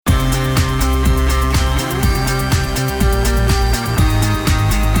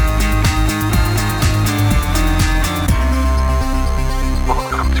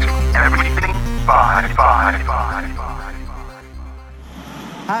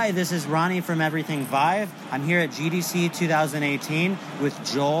Hi, this is Ronnie from Everything Vive. I'm here at GDC 2018 with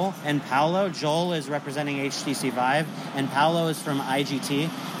Joel and Paolo. Joel is representing HTC Vive, and Paolo is from IGT.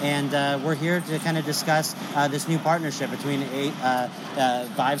 And we're here to kind of discuss this new partnership between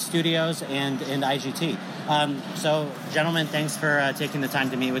Vive Studios and IGT. So, gentlemen, thanks for taking the time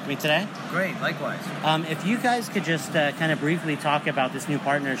to meet with me today. Great, likewise. If you guys could just kind of briefly talk about this new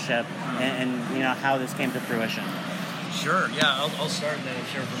partnership and you know how this came to fruition. Sure, yeah, I'll start and then I'm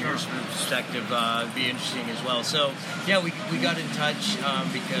sure from your perspective it'd be interesting as well. So, yeah, we got in touch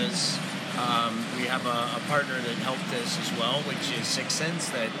because we have a partner that helped us as well, which is Sixth Sense,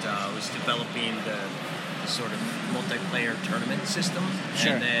 that was developing the sort of multiplayer tournament system.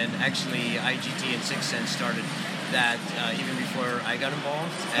 Sure. And then actually IGT and Sixth Sense started that even before I got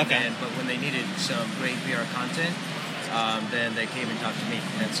involved. And Okay. but when they needed some great VR content, then they came and talked to me.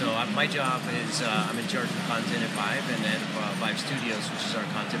 And so my job is I'm in charge of content at Vive and then Vive Studios, which is our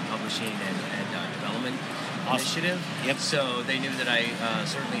content publishing and development initiative. Yep. So they knew that I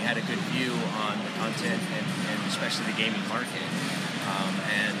certainly had a good view on the content and especially the gaming market.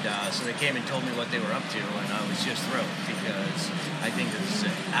 So they came and told me what they were up to, and I was just thrilled because I think this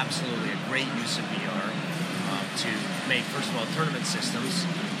is absolutely a great use of VR to make, first of all, tournament systems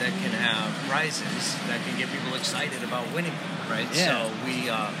that can have prizes that can get people excited about winning, right? Yeah. So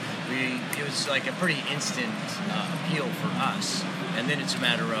it was like a pretty instant appeal for us. And then it's a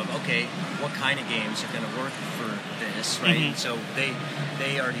matter of, okay, what kind of games are going to work for this, right? Mm-hmm. So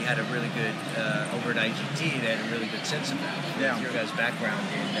they already had a really good, over at IGT, they had a really good sense of that. Yeah. With your guys' background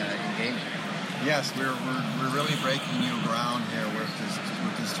in gaming. Yes, we're really breaking new ground here with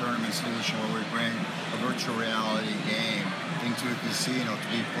this tournament solution where we bring a virtual reality game into a casino to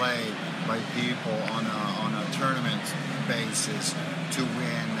be played by people on a tournament basis to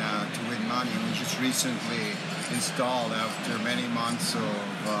win money. And we just recently installed, after many months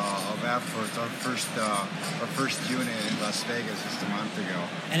of effort, our first unit in Las Vegas just a month ago.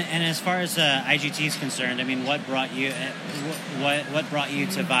 And as far as IGT is concerned, I mean, what brought you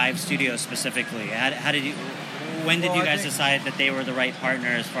to Vive Studios specifically? When did you guys decide that they were the right partner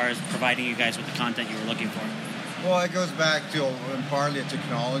as far as providing you guys with the content you were looking for? Well, it goes back to partly a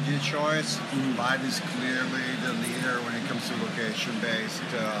technology choice. Mm-hmm. Vive is clearly the leader when it comes to location-based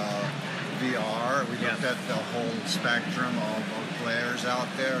VR. We looked at the whole spectrum of players out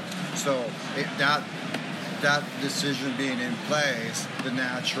there. So that decision being in place, the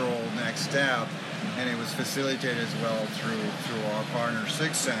natural next step, and it was facilitated as well through our partner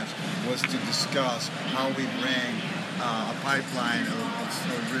Sixth Sense, was to discuss how we bring a pipeline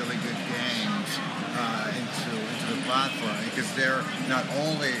of really good games into the platform, because they're not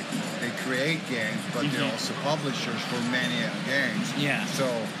only they create games, but they're also publishers for many games. Yeah. So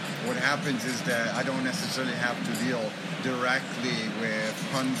what happens is that I don't necessarily have to deal directly with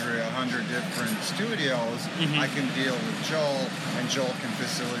 100 different studios. Mm-hmm. I can deal with Joel, and Joel can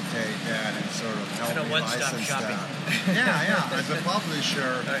facilitate that and sort of help me license shopping. that. Yeah. As a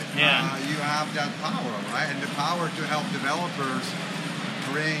publisher, you have that power, right? And the power to help developers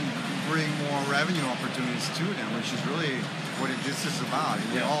bring more revenue opportunities to them, which is really what this is about.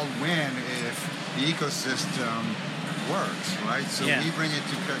 We all win if the ecosystem works, right? So we bring it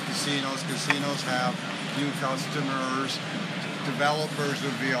to casinos. Casinos have new customers. Developers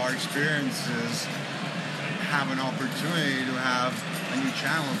of VR experiences have an opportunity to have a new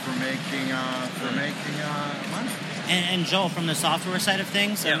channel for making money. And Joel, from the software side of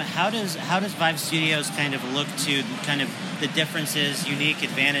things, how does Vive Studios kind of look to kind of the differences, unique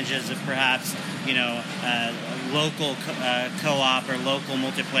advantages of perhaps local co-op or local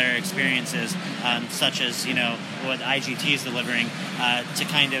multiplayer experiences, such as what IGT is delivering, to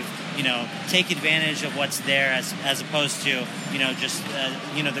kind of take advantage of what's there as opposed to just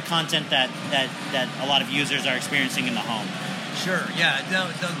the content that a lot of users are experiencing in the home. Sure, yeah, no,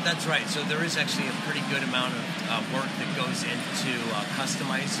 that's right. So there is actually a pretty good amount of work that goes into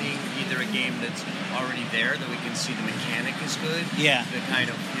customizing either a game that's already there, that we can see the mechanic is good, the kind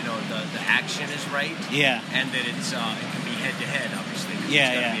of, the action is right, and that it can be head-to-head, obviously, because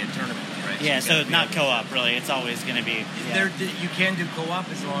it's going to be a tournament, right? Yeah, so not co-op, really. It's always going to be... You can do co-op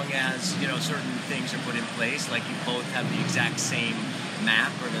as long as, certain things are put in place, like you both have the exact same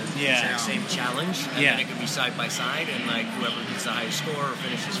map or the exact same challenge, and then it can be side by side, and like whoever gets the highest score or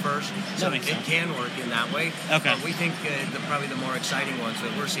finishes first. So it can work in that way. Okay. But we think probably the more exciting ones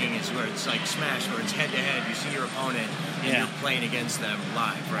that we're seeing is where it's like Smash, where it's head to head. You see your opponent and you're playing against them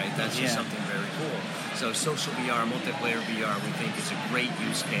live, right? That's just something very cool. So social VR, multiplayer VR, we think is a great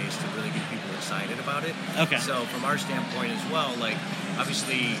use case to really get people excited about it. Okay. So from our standpoint as well, like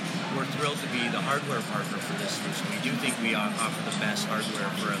obviously we're thrilled to be the hardware partner for this solution. We do think we offer the best hardware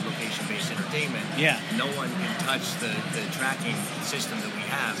for a location-based entertainment. Yeah. No one can touch the tracking system that we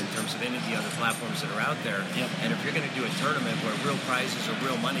have in terms of any of the other platforms that are out there. Yep. And if you're going to do a tournament where real prizes or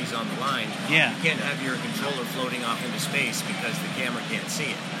real money's on the line, Yeah. you can't have your controller floating off into space because the camera can't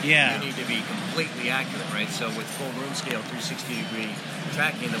see it. Yeah. You need to be completely accurate, right? So with full room scale 360-degree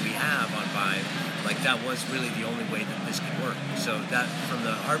tracking that we have on Vive, like that was really the only way that this could work. So that from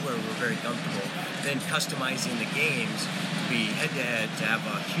the hardware, we're very comfortable. Then customizing the games to be head-to-head, to have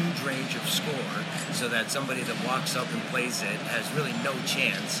a huge range of score, so that somebody that walks up and plays it has really no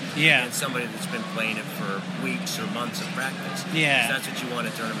chance against somebody that's been playing it for weeks or months of practice. Yeah. So that's what you want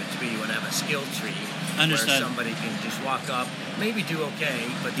a tournament to be. You want to have a skill tree. Understood. Where somebody can just walk up, maybe do okay,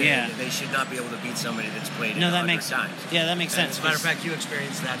 but they should not be able to beat somebody that's played it 100 times. Yeah, that makes sense. As a matter of fact, you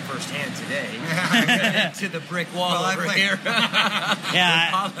experienced that firsthand today. To the brick wall over here.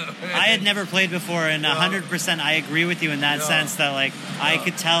 Yeah, I had never played before, and 100% I agree with you in that sense that like I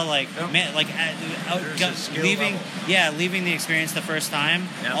could tell man, like leaving the experience the first time,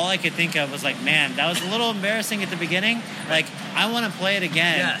 all I could think of was like, man, that was a little embarrassing at the beginning. Like I want to play it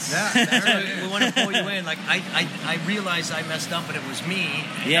again. Yes. Yeah. We want to pull you in. Like I realized I messed up, and it was me,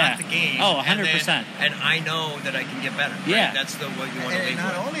 not the game. Oh, 100%. And I know that I can get better. Right? Yeah. That's what you want to And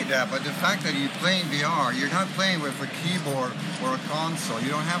not only that, but the fact that you're playing VR, you're not playing with a keyboard or a console. You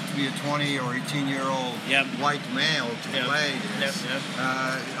don't have to be a 20 or 18-year-old white male to play this.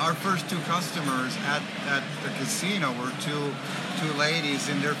 Our first two customers at the casino were two ladies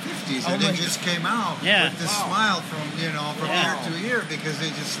in their 50s, and they just came out with this smile from ear to ear because they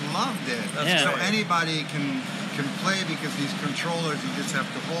just loved it. So anybody can play because these controllers, you just have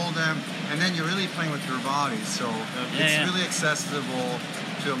to hold them, and then you're really playing with your body. So it's really accessible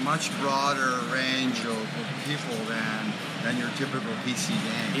to a much broader range of people than your typical PC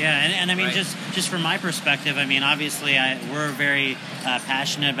game. Yeah, and I mean, just from my perspective, I mean, obviously, we're very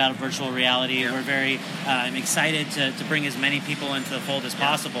passionate about virtual reality. We're very excited to bring as many people into the fold as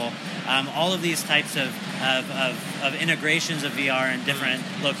possible. All of these types of integrations of VR in different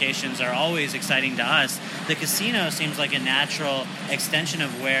locations are always exciting to us. The casino seems like a natural extension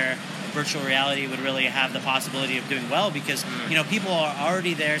of where virtual reality would really have the possibility of doing well, because people are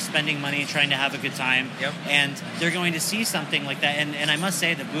already there spending money trying to have a good time, and they're going to see something like that. And I must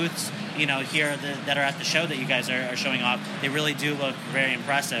say the booths here that are at the show that you guys are showing off, they really do look very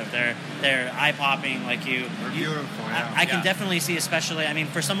impressive. They're eye popping. Like they're beautiful. I can definitely see, especially, I mean,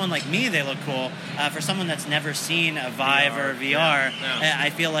 for someone like me, they look cool. For someone that's never seen a Vive or a VR, I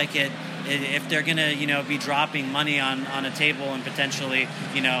feel like if they're gonna be dropping money on a table and potentially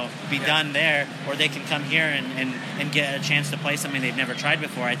be done there, or they can come here and get a chance to play something they've never tried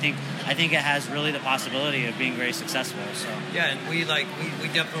before, I think it has really the possibility of being very successful. So and we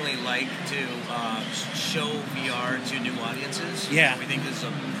definitely like to show VR to new audiences. We think this is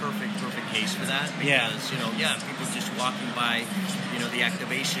a perfect case for that, because people just walking by the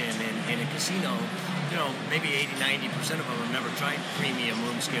activation in a casino, maybe 80-90% of them have never tried premium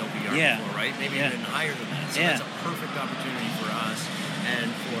room scale VR before, right? Maybe even higher than that. So that's a perfect opportunity for us,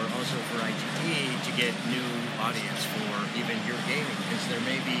 and also for IGT to get new audience for even your gaming, because there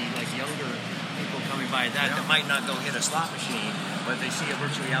may be like younger people coming by that might not go hit a slot machine, but they see a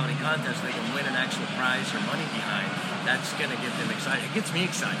virtual reality contest, they can win an actual prize or money behind. That's going to get them excited. It gets me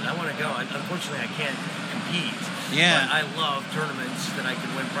excited. I want to go. Unfortunately, I can't compete. But I love tournaments that I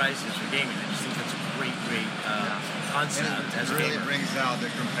can win prizes for gaming. I just think that's a great concept. It really brings out the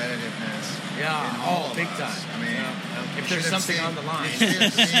competitiveness. Big time. I mean, if there's something on the line.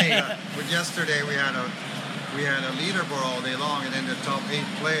 But yesterday we had a leaderboard all day long, and then the top 8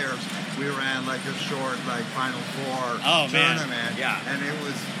 players, we ran like a short Final Four tournament. And it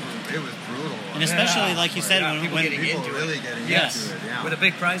was brutal. And especially, like you said, when people really getting into it. With a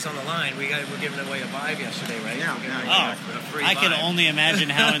big prize on the line, we're giving away a Vive yesterday, right? I can only imagine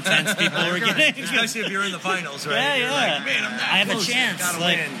how intense people were getting. Especially if you're in the finals, right? You're like, man, I'm that I have close. a chance. Gotta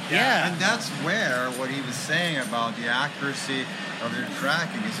win. And that's where what he was saying about the accuracy of your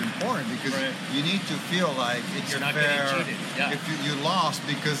tracking is important, because you need to feel like it's you're not fair. getting cheated. If you lost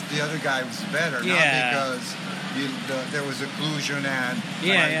because the other guy was better, not because there was occlusion and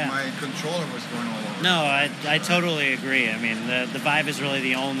my controller was going all over. No, I totally agree. I mean, the Vive is really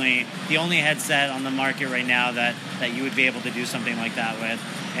the only headset on the market right now that you would be able to do something like that with.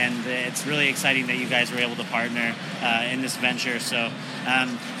 And it's really exciting that you guys were able to partner in this venture. So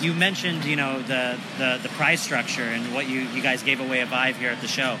you mentioned, the price structure and what you guys gave away a Vive here at the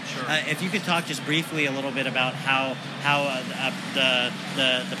show. Sure. If you could talk just briefly a little bit about how the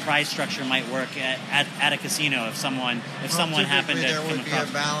price structure might work at a casino if someone happened to there come would across. be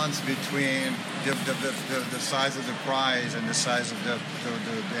a balance between the size of the prize and the size of the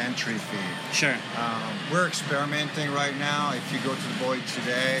entry fee. Sure. We're experimenting right now. If you go to the Boyd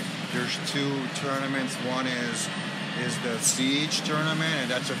today, there's 2 tournaments. One is the Siege tournament, and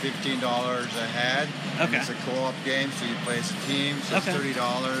that's a $15 a head. Okay. And it's a co-op game, so you play as a team. So it's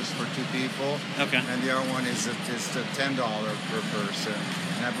 $30 for 2 people. Okay. And the other one is the $10 per person.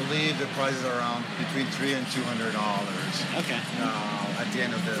 And I believe the prices are around between $300 and $200. Okay. At the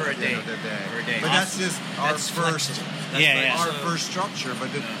end of the day. For a day. But that's just our first. Our So- first structure. But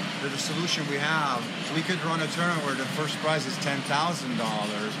the solution we have, we could run a tournament where the first prize is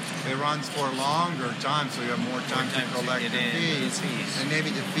 $10,000. It runs for a longer time, so you have more time to collect the fees. And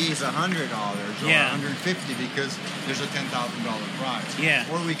maybe the fee is $100 or $150 because there's a $10,000 prize. Yeah.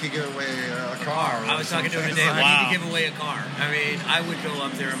 Or we could give away a car. I was talking to him today. We need to give away a car. I mean, I would go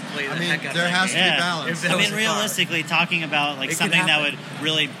up there and play the heck out of there that has game. to be balance. If I there mean, was a car. realistically, talking about like It could something that happen. would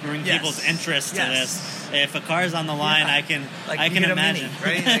really bring Yes. people's interest to Yes. this. If a car's on the line, Yeah. I can Like I you can get a imagine. Mini,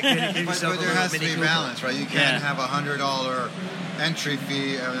 right? Like, give But yourself a there little has to Mini be Cooper. balance, right? You can't Yeah. have a $100 entry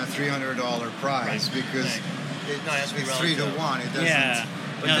fee and a $300 prize because No, it has to be it's 3 to relative. 1. It doesn't. Yeah.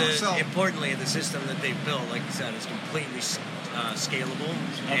 But No. importantly, the system that they built, like you said, is completely scalable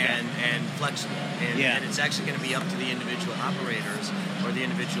and flexible. And it's actually going to be up to the individual operators or the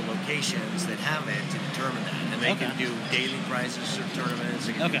individual locations that have it to determine that. And they can do daily prizes or tournaments,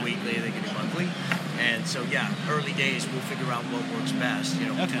 they can do weekly, they can do monthly. And so, early days, we'll figure out what works best,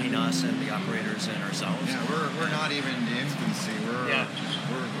 between us and the operators and ourselves. Yeah, we're not even in the infancy. We're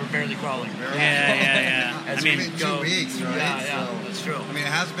barely crawling. Yeah. As I we mean, go. 2 weeks, right? Yeah, So, that's true. I mean,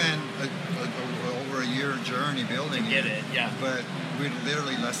 it has been over a year journey building Get it, yeah. But we're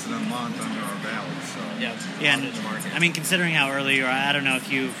literally less than a month under our belt. So Yeah, and in the market. I mean, considering how early you are, I don't know if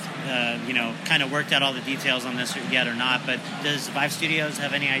you've, kind of worked out all the details on this yet or not, but does Vive Studios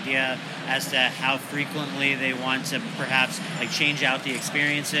have any idea as to how frequently they want to perhaps change out the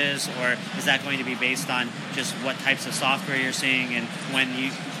experiences, or is that going to be based on just what types of software you're seeing and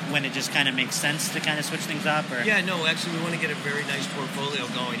when it just kind of makes sense to kind of switch things up? Or? Yeah, no, actually, we want to get a very nice portfolio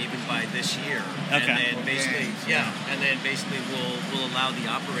going even by this year. Okay. And then basically, we'll allow the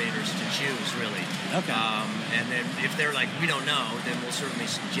operators to choose, really. Okay. And then if they're like, we don't know, then we'll certainly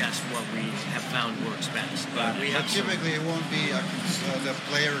suggest what we have found works best. But we have typically it won't be the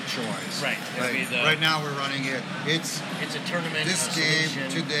player choice. Right. It'll be Right now we're running it. It's a tournament. this a game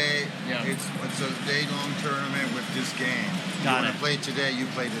solution. today. Yeah. It's a day-long tournament with this game. You Got want it. to play today, you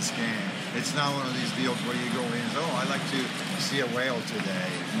play this game. It's not one of these deals where you go in. I like to see a whale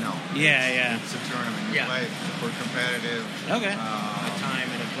today. No. Yeah. It's a tournament. You play for competitive. Okay. A time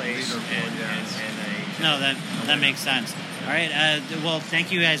and a place leaderboard, yes. and a. No, that makes sense. All right. Well,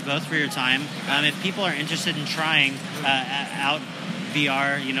 thank you guys both for your time. If people are interested in trying out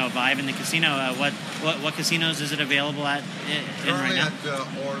VR, Vive in the casino, what casinos is it available at Currently right now?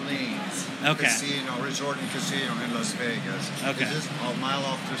 at Orleans. Okay. Casino, resort and casino in Las Vegas. Okay. It's just a mile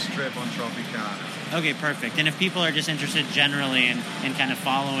off the strip on Tropicana. Okay, perfect. And if people are just interested generally in kind of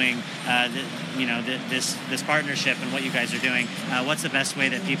following, this partnership and what you guys are doing, what's the best way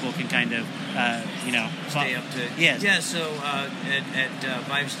that people can kind of, Stay up to Yes. Yeah, so at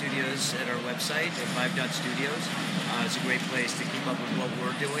Vive Studios at our website at vive.studios, it's a great place to keep up with what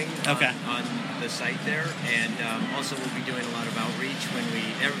we're doing on the site there, and also we'll be doing a lot of outreach when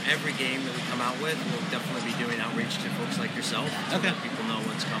every game that we come out with, we'll definitely be doing outreach to folks like yourself to let people know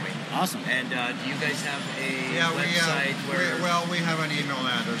what's coming. Awesome. And do you guys have a website we have an email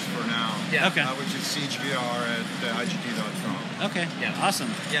address for now. Yeah. Okay. Which is siegevr@IGT.com. Okay. Yeah.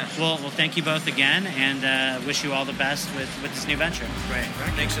 Awesome. Yeah. Well, thank you both again, and wish you all the best with this new venture. Great.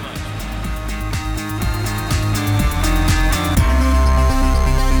 Thanks so much.